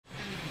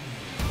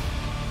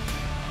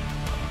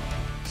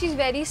she's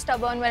very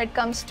stubborn when it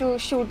comes to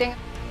shooting.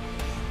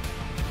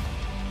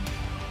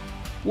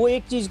 वो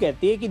एक चीज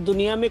कहती है कि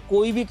दुनिया में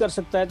कोई भी कर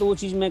सकता है तो वो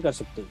चीज मैं कर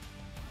सकती हूँ।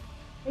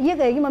 ये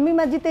कहेगी मम्मी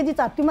मैं जीते जी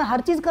चाहती हूँ, मैं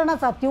हर चीज करना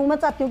चाहती हूँ, मैं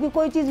चाहती हूँ कि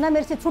कोई चीज ना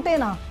मेरे से छूटे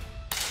ना।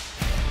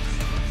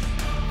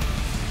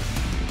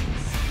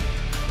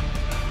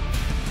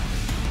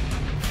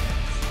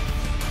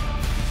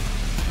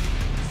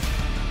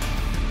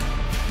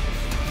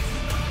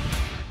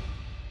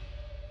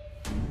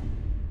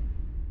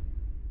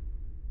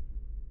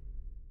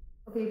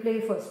 Okay, play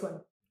the first one.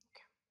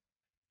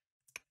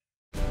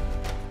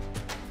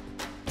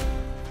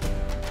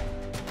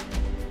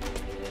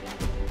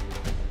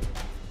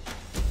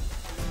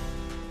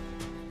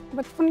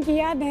 बचपन की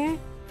याद है,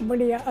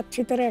 बढ़िया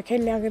अच्छी तरह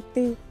खेला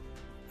करती,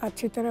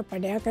 अच्छी तरह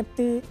पढ़ाया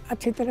करती,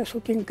 अच्छी तरह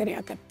शूटिंग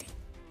कराया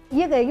करती।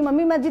 ये कहेगी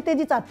मम्मी मैं जीते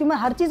जी चाहती हूँ, मैं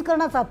हर चीज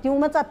करना चाहती हूँ,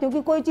 मैं चाहती हूँ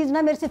कि कोई चीज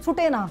ना मेरे से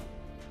छूटे ना।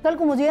 कल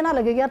को मुझे ये ना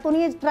लगे यार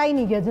तूने ये ट्राई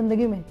नहीं किया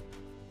जिंदगी में।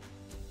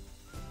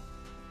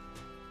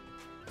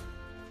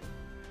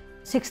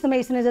 6th में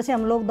इसने, जैसे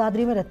हम लोग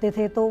दादरी में रहते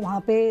थे तो वहाँ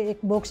पे एक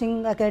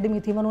बॉक्सिंग एकेडमी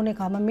थी। मनु ने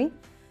कहा मम्मी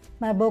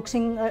मैं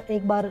बॉक्सिंग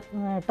एक बार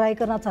ट्राई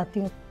करना चाहती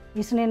हूँ।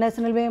 इसने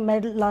नेशनल में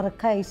मेडल ला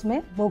रखा है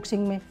इसमें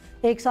बॉक्सिंग में।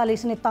 1 साल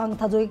इसने तांग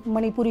था जो एक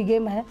मणिपुरी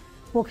गेम है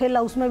वो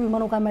खेला, उसमें भी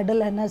मनु का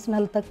मेडल है,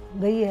 नेशनल तक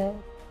गई है।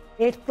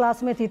 8th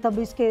क्लास में थी तब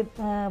इसके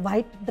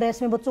वाइट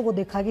ड्रेस में बच्चों को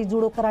देखा कि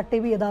जूडो कराटे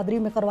भी दादरी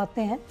में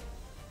करवाते हैं,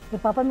 फिर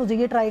पापा मुझे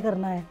ये ट्राई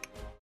करना है।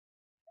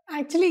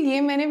 एक्चुअली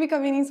ये मैंने भी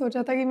कभी नहीं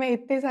सोचा था कि मैं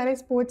इतने सारे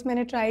स्पोर्ट्स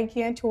मैंने ट्राई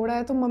किए हैं, छोड़ा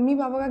है तो मम्मी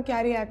पापा का क्या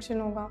रिएक्शन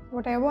होगा।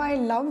 Whatever I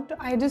loved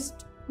I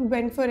just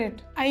went for it.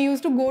 I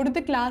used to go to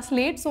the class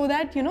late so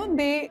that you know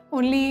they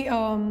only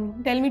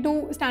tell me to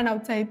stand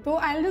outside. So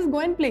I'll just go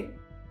and play.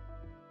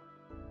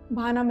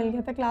 बहाना मिल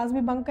गया था class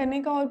भी bunk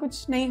करने का और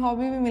कुछ नई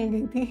hobby भी मिल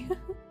गई थी।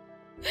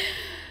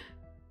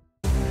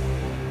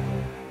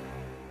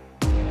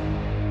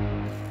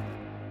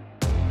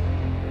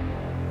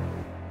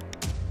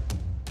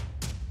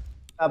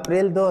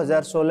 अप्रैल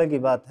 2016 की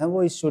बात है,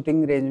 वो इस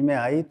शूटिंग रेंज में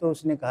आई तो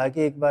उसने कहा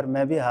कि एक बार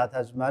मैं भी हाथ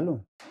आजमा लूं।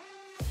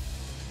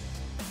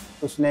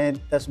 उसने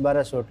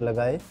 10-12 शॉट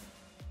लगाए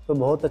तो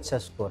बहुत अच्छा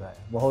स्कोर आया,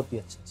 बहुत ही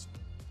अच्छा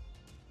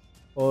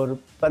स्कोर। और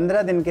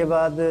 15 दिन के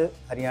बाद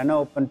हरियाणा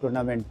ओपन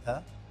टूर्नामेंट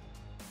था,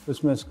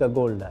 उसमें उसका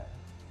गोल्ड आया।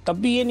 तब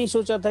भी ये नहीं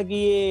सोचा था कि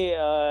ये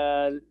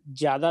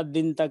ज़्यादा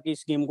दिन तक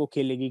इस गेम को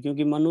खेलेगी,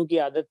 क्योंकि मनु की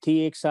आदत थी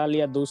 1 साल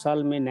या 2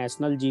 साल में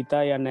नेशनल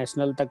जीता या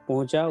नेशनल तक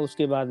पहुंचा,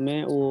 उसके बाद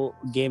में वो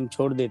गेम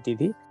छोड़ देती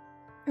थी।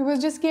 It was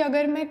just कि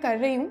अगर मैं कर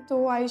रही हूँ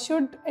तो I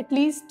should at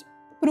least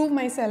prove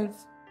myself.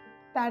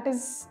 That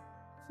is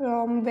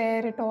from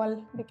where it all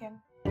began.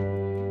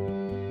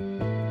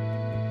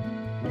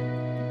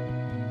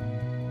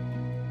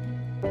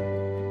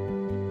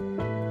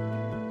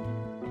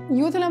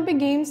 Youth Olympic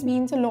Games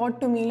means a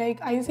lot to me.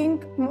 Like I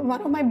think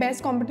one of my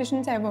best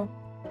competitions ever,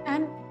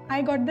 and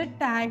I got the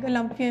tag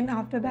Olympian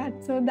after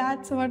that. So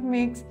that's what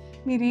makes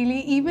me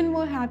really even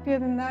more happier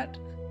than that.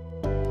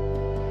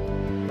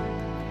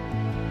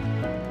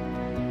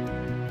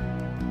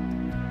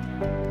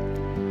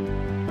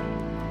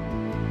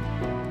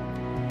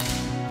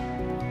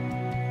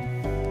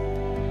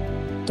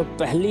 तो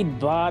पहली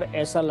बार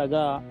ऐसा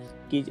लगा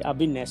कि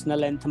अभी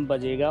national anthem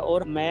बजेगा,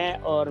 और मैं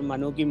और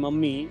मनु की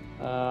मम्मी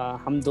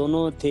हम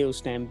दोनों थे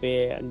उस टाइम पे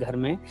घर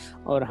में,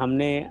 और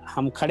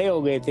हम खड़े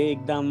हो गए थे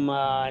एकदम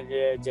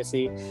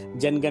जैसे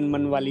जनगण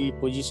मन वाली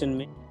पोजीशन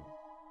में।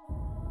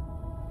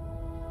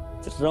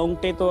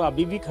 रोंगटे तो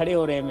अभी भी खड़े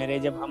हो रहे हैं मेरे,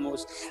 जब हम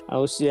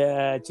उस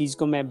चीज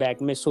को मैं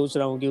बैक में सोच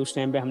रहा हूँ कि उस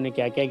टाइम पे हमने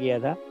क्या क्या किया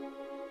था।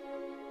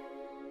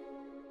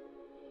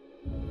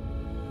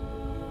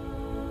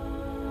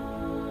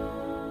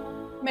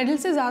 मेडल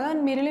से ज़्यादा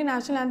मेरे लिए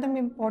नेशनल एंथम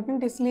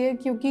इम्पॉर्टेंट इसलिए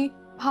क्योंकि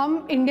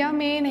हम इंडिया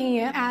में नहीं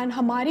है, एंड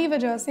हमारी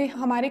वजह से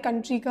हमारे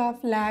कंट्री का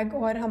फ्लैग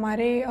और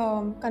हमारे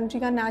कंट्री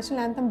का नेशनल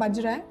एंथम बज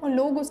रहा है और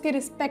लोग उसके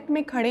रिस्पेक्ट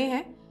में खड़े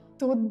हैं,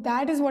 तो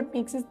that is what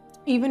makes it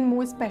even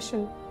more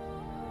special.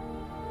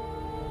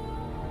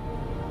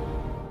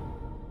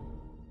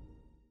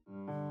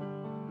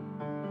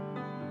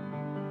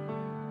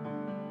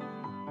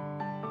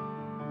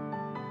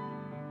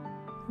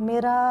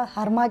 मेरा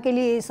हर माँ के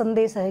लिए ये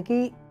संदेश है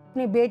कि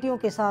अपनी बेटियों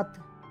के साथ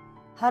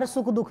हर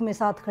सुख दुख में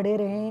साथ खड़े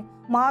रहें।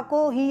 माँ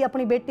को ही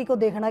अपनी बेटी को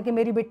देखना कि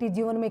मेरी बेटी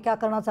जीवन में क्या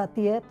करना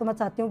चाहती है, तो मैं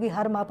चाहती हूँ कि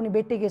हर माँ अपनी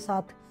बेटी के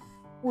साथ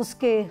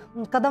उसके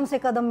कदम से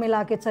कदम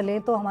मिला के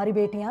चलें, तो हमारी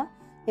बेटियाँ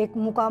एक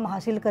मुकाम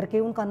हासिल करके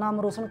उनका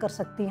नाम रोशन कर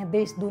सकती हैं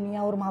देश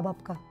दुनिया और माँ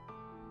बाप का।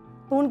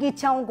 तो उनकी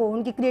इच्छाओं को,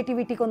 उनकी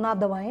क्रिएटिविटी को ना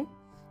दबाएं,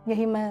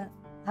 यही मैं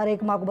हर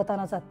एक माँ को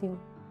बताना चाहती हूँ।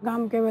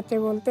 गांव के बच्चे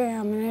बोलते हैं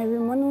हमने भी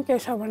मनु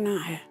कैसा बना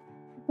है।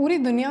 पूरी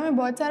दुनिया में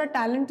बहुत सारा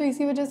टैलेंट तो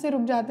इसी वजह से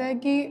रुक जाता है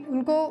कि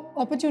उनको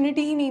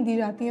अपॉर्चुनिटी ही नहीं दी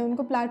जाती है,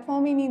 उनको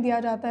प्लेटफॉर्म ही नहीं दिया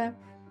जाता है।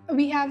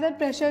 वी हैव दैट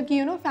प्रेशर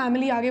कि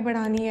फैमिली आगे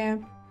बढ़ानी है,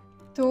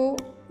 तो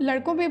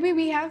लड़कों पे भी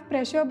वी हैव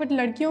प्रेशर, बट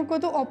लड़कियों को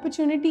तो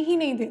अपॉर्चुनिटी ही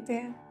नहीं देते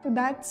हैं, तो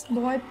दैट्स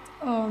बहुत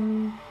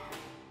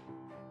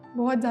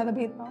ज़्यादा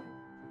भेदभाव।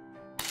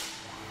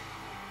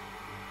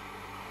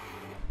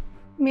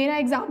 मेरा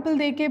एग्जाम्पल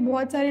देख के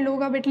बहुत सारे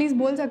लोग अब एटलीस्ट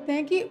बोल सकते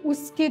हैं कि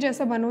उसके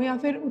जैसा बनो या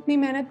फिर उतनी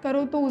मेहनत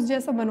करो तो उस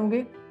जैसा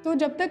बनोगे। तो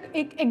जब तक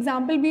एक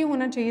एग्जाम्पल भी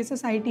होना चाहिए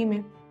सोसाइटी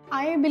में।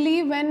 I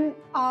believe when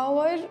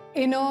our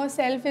inner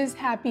self is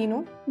happy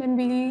then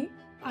we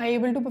are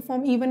able to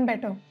perform even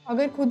better.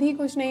 अगर खुद ही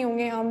खुश नहीं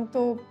होंगे हम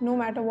तो no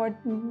matter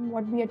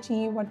what we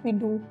achieve, what we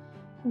do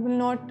will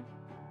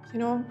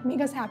not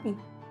make us happy.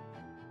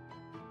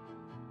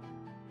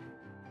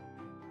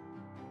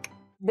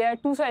 There are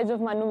two sides of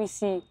Manu we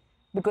see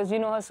because we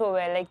know her so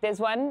well. Like there's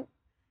one,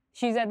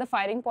 she's at the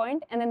firing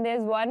point, and then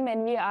there's one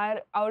when we are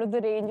out of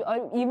the range or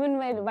even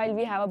while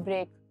we have a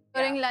break.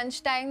 During lunch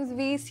times,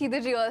 we see the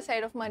real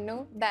side of Manu.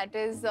 That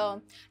is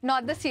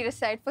not the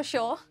serious side for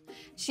sure.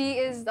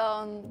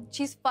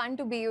 She's fun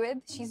to be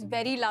with. She's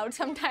very loud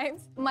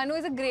sometimes. Manu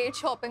is a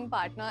great shopping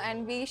partner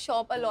and we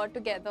shop a lot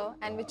together,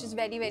 and which is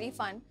very, very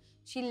fun.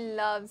 She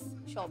loves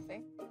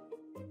shopping.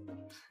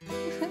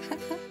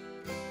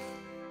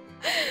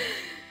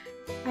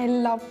 I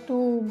love to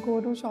go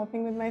to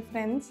shopping with my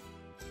friends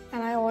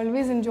and I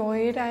always enjoy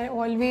it. I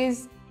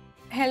always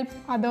help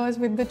others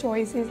with the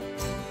choices.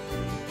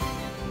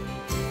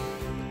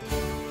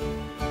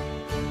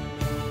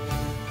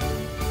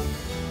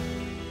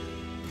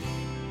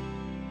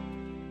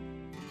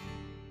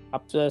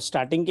 अब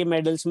starting के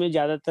medals में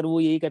ज़्यादातर वो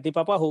यही कहती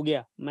पापा हो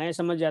गया, मैं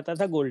समझ जाता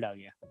था गोल्ड आ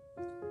गया।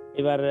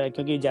 कई बार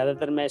क्योंकि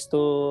ज़्यादातर मैच तो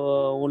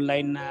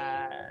ऑनलाइन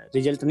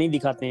रिजल्ट नहीं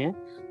दिखाते हैं,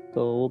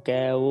 तो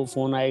वो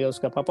फ़ोन आएगा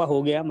उसका, पापा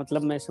हो गया,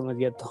 मतलब मैं समझ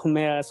गया। तो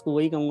मैं उसको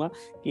वही कहूँगा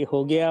कि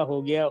हो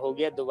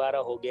गया दोबारा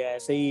हो गया,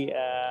 ऐसे ही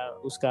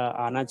उसका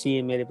आना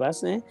चाहिए मेरे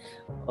पास है।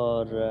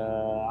 और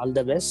ऑल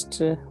द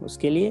बेस्ट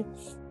उसके लिए।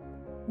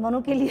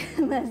 मनु के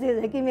लिए मैसेज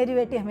है कि मेरी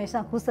बेटी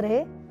हमेशा खुश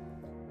रहे,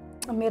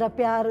 मेरा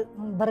प्यार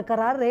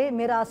बरकरार रहे,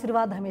 मेरा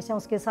आशीर्वाद हमेशा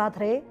उसके साथ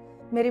रहे।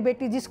 मेरी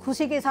बेटी जिस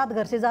खुशी के साथ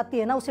घर से जाती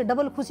है ना, उसे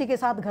डबल खुशी के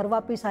साथ घर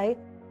वापस आए।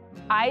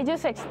 I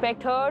just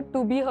expect her to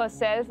be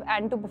herself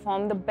and to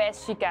perform the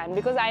best she can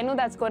because I know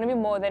that's going to be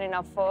more than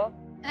enough for her.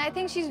 And I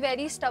think she's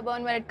very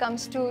stubborn when it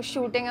comes to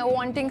shooting and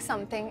wanting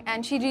something,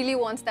 and she really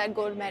wants that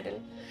gold medal.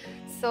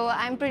 So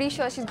I'm pretty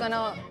sure she's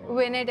gonna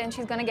win it and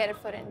she's gonna get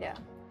it for India.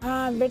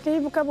 हाँ,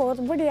 बेटी का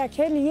बहुत बढ़िया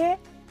खेली है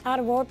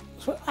और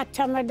बहुत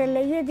अच्छा मेडल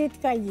लिए,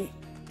 जीत का ये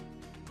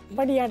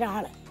बढ़िया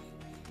रहा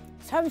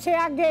सबसे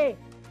आगे।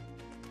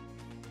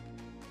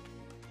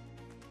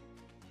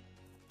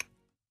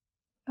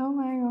 Oh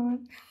my God.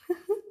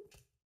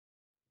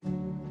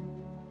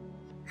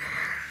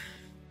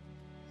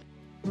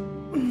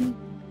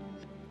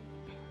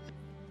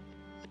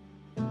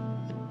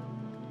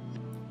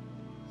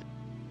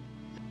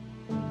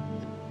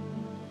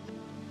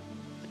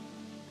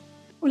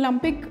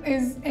 Olympic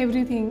is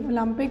everything.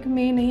 Olympic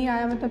में नहीं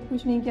आया मतलब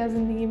कुछ नहीं किया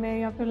ज़िंदगी में,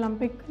 या फिर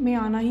ओलंपिक में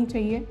आना ही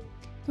चाहिए।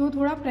 तो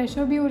थोड़ा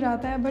प्रेशर भी हो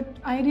जाता है, but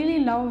I really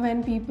love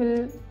when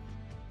people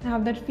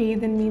have that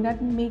faith in me,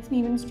 that makes me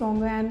even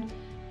stronger and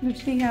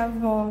literally have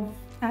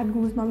had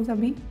goosebumps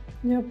abhi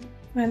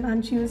when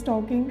Anshi was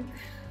talking.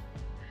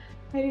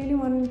 I really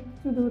want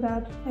to do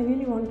that. I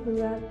really want to do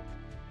that.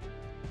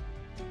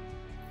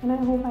 And I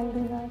hope I'll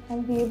do that.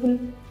 I'll be able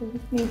to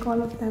make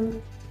all of them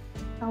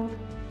proud.